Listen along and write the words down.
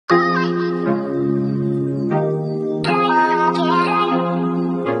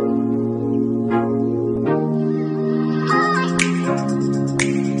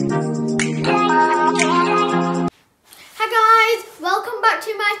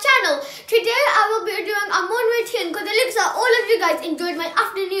channel. Today I will be doing a morning routine because it looks like all of you guys enjoyed my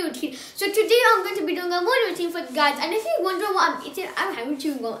afternoon routine. So today I'm going to be doing a morning routine for you guys, and if you're wondering what I'm eating, I'm having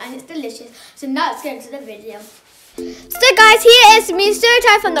chewing gum and it's delicious. So now let's get into the video. So guys, here is me so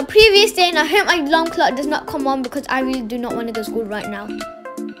tired from the previous day, and I hope my alarm clock does not come on because I really do not want to go to school right now.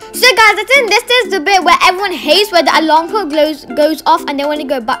 So guys, I think this is the bit where everyone hates, where the alarm clock goes off and they want to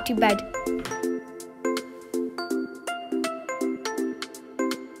go back to bed.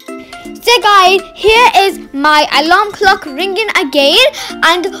 So guys, here is my alarm clock ringing again,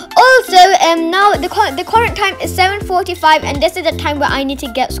 and also now the current time is 7:45, and this is the time where I need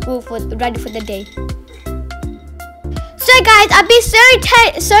to get school ready for the day. So guys, I've been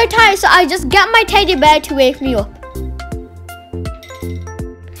so tired, so I just get my teddy bear to wake me up.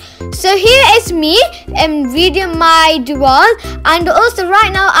 So here is me reading my journal, and also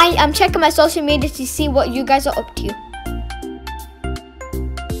right now I am checking my social media to see what you guys are up to.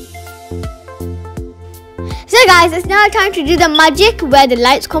 So guys, it's now time to do the magic where the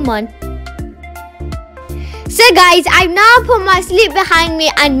lights come on. So guys, I've now put my sleep behind me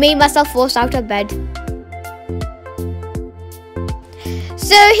and made myself force out of bed.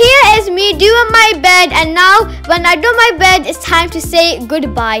 So here is me doing my bed, and now when I do my bed, it's time to say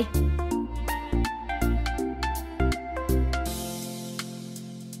goodbye.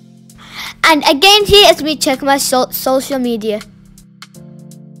 And again, here is me checking my social media.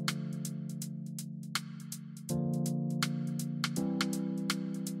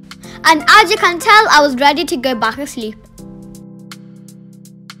 And as you can tell, I was ready to go back to sleep.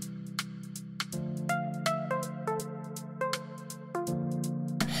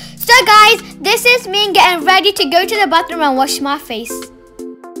 So guys, this is me getting ready to go to the bathroom and wash my face.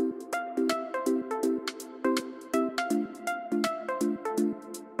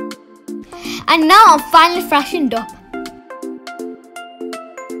 And now I'm finally freshened up.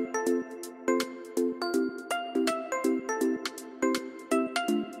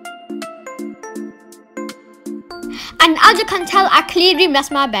 And as you can tell, I clearly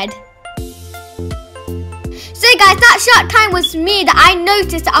messed my bed. So guys, that short time was me that I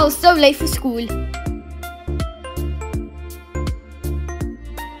noticed that I was so late for school.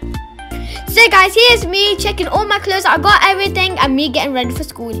 So guys, here's me checking all my clothes. I got everything and me getting ready for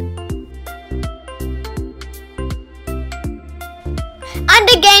school. And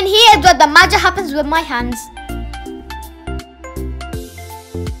again, here is what the magic happens with my hands.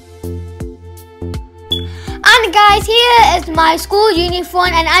 And guys, here is my school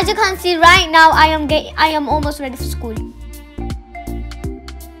uniform, and as you can see right now, I am almost ready for school.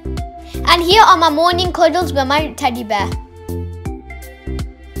 And here are my morning cuddles with my teddy bear.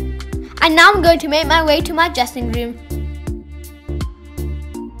 And now I'm going to make my way to my dressing room.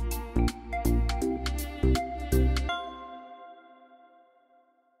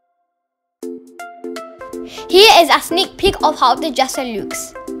 Here is a sneak peek of how the dresser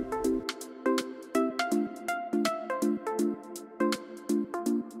looks.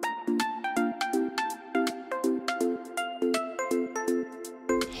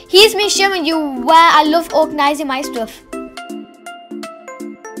 Here's me showing you where I love organizing my stuff.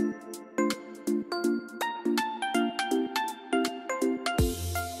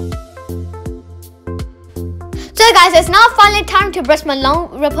 So guys, it's now finally time to brush my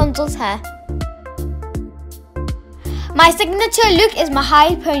long Rapunzel's hair. My signature look is my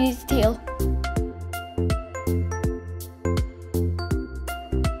high ponytail.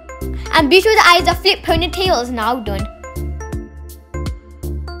 And Beauty with the Eyes of Flip ponytail is now done.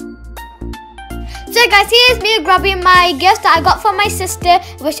 So guys, here's me grabbing my gifts that I got from my sister,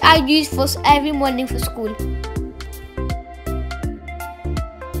 which I use for every morning for school.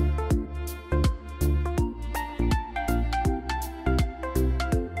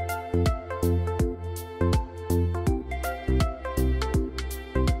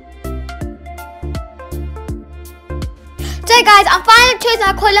 So guys, I'm finally choosing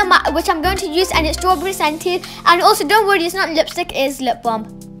a colour which I'm going to use, and it's strawberry scented. And also don't worry, it's not lipstick, it's lip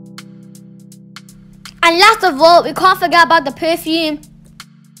balm. And last of all, we can't forget about the perfume.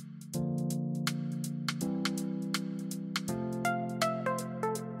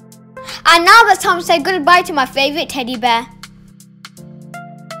 And now it's time to say goodbye to my favourite teddy bear.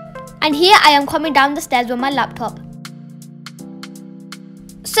 And here I am coming down the stairs with my laptop.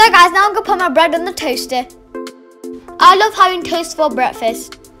 So guys, now I'm going to put my bread on the toaster. I love having toast for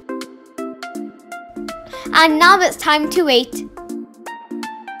breakfast. And now it's time to wait.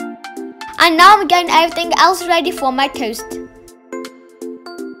 And now I'm getting everything else ready for my toast.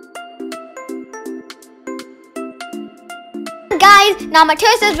 Guys, now my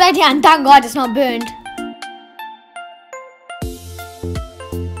toast is ready, and thank God it's not burned.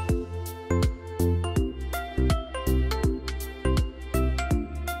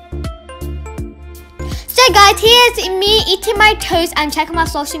 here's me eating my toast and checking my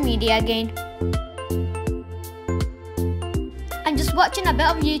social media again. I'm just watching a bit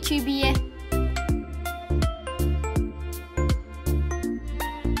of YouTube here.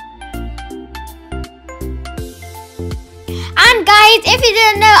 And guys, if you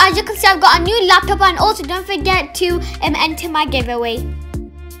didn't know, as you can see, I've got a new laptop, and also don't forget to enter my giveaway.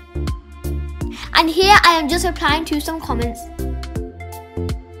 And here I am just replying to some comments.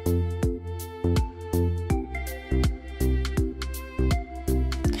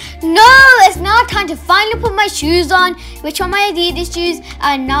 No, it's now time to finally put my shoes on, which are my Adidas shoes,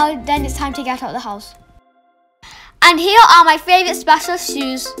 and now then it's time to get out of the house. And here are my favourite special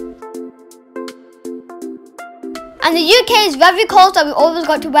shoes. And the UK is very cold, so we always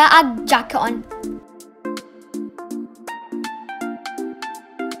got to wear our jacket on.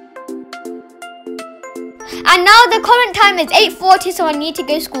 And now the current time is 8:40, so I need to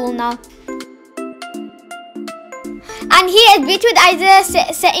go to school now. And here is Beetroot Isaiah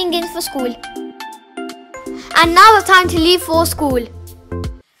setting in for school. And now it's time to leave for school.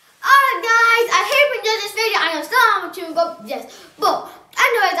 Alright guys, I hope you enjoyed this video. I know some chewing gum, yes. But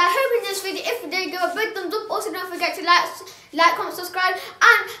anyways, I hope you enjoyed this video. If you did, give a big thumbs up. Also don't forget to like, comment, subscribe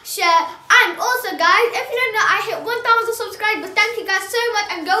and share. And also guys, if you don't know, I hit 1,000 subscribers. Thank you guys so much,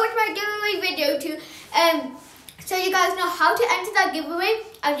 and go watch my giveaway video too. So you guys know how to enter that giveaway,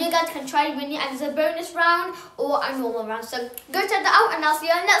 and you guys can try winning as a bonus round or a normal round. So go check that out, and I'll see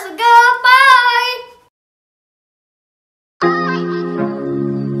you on next. Go, bye!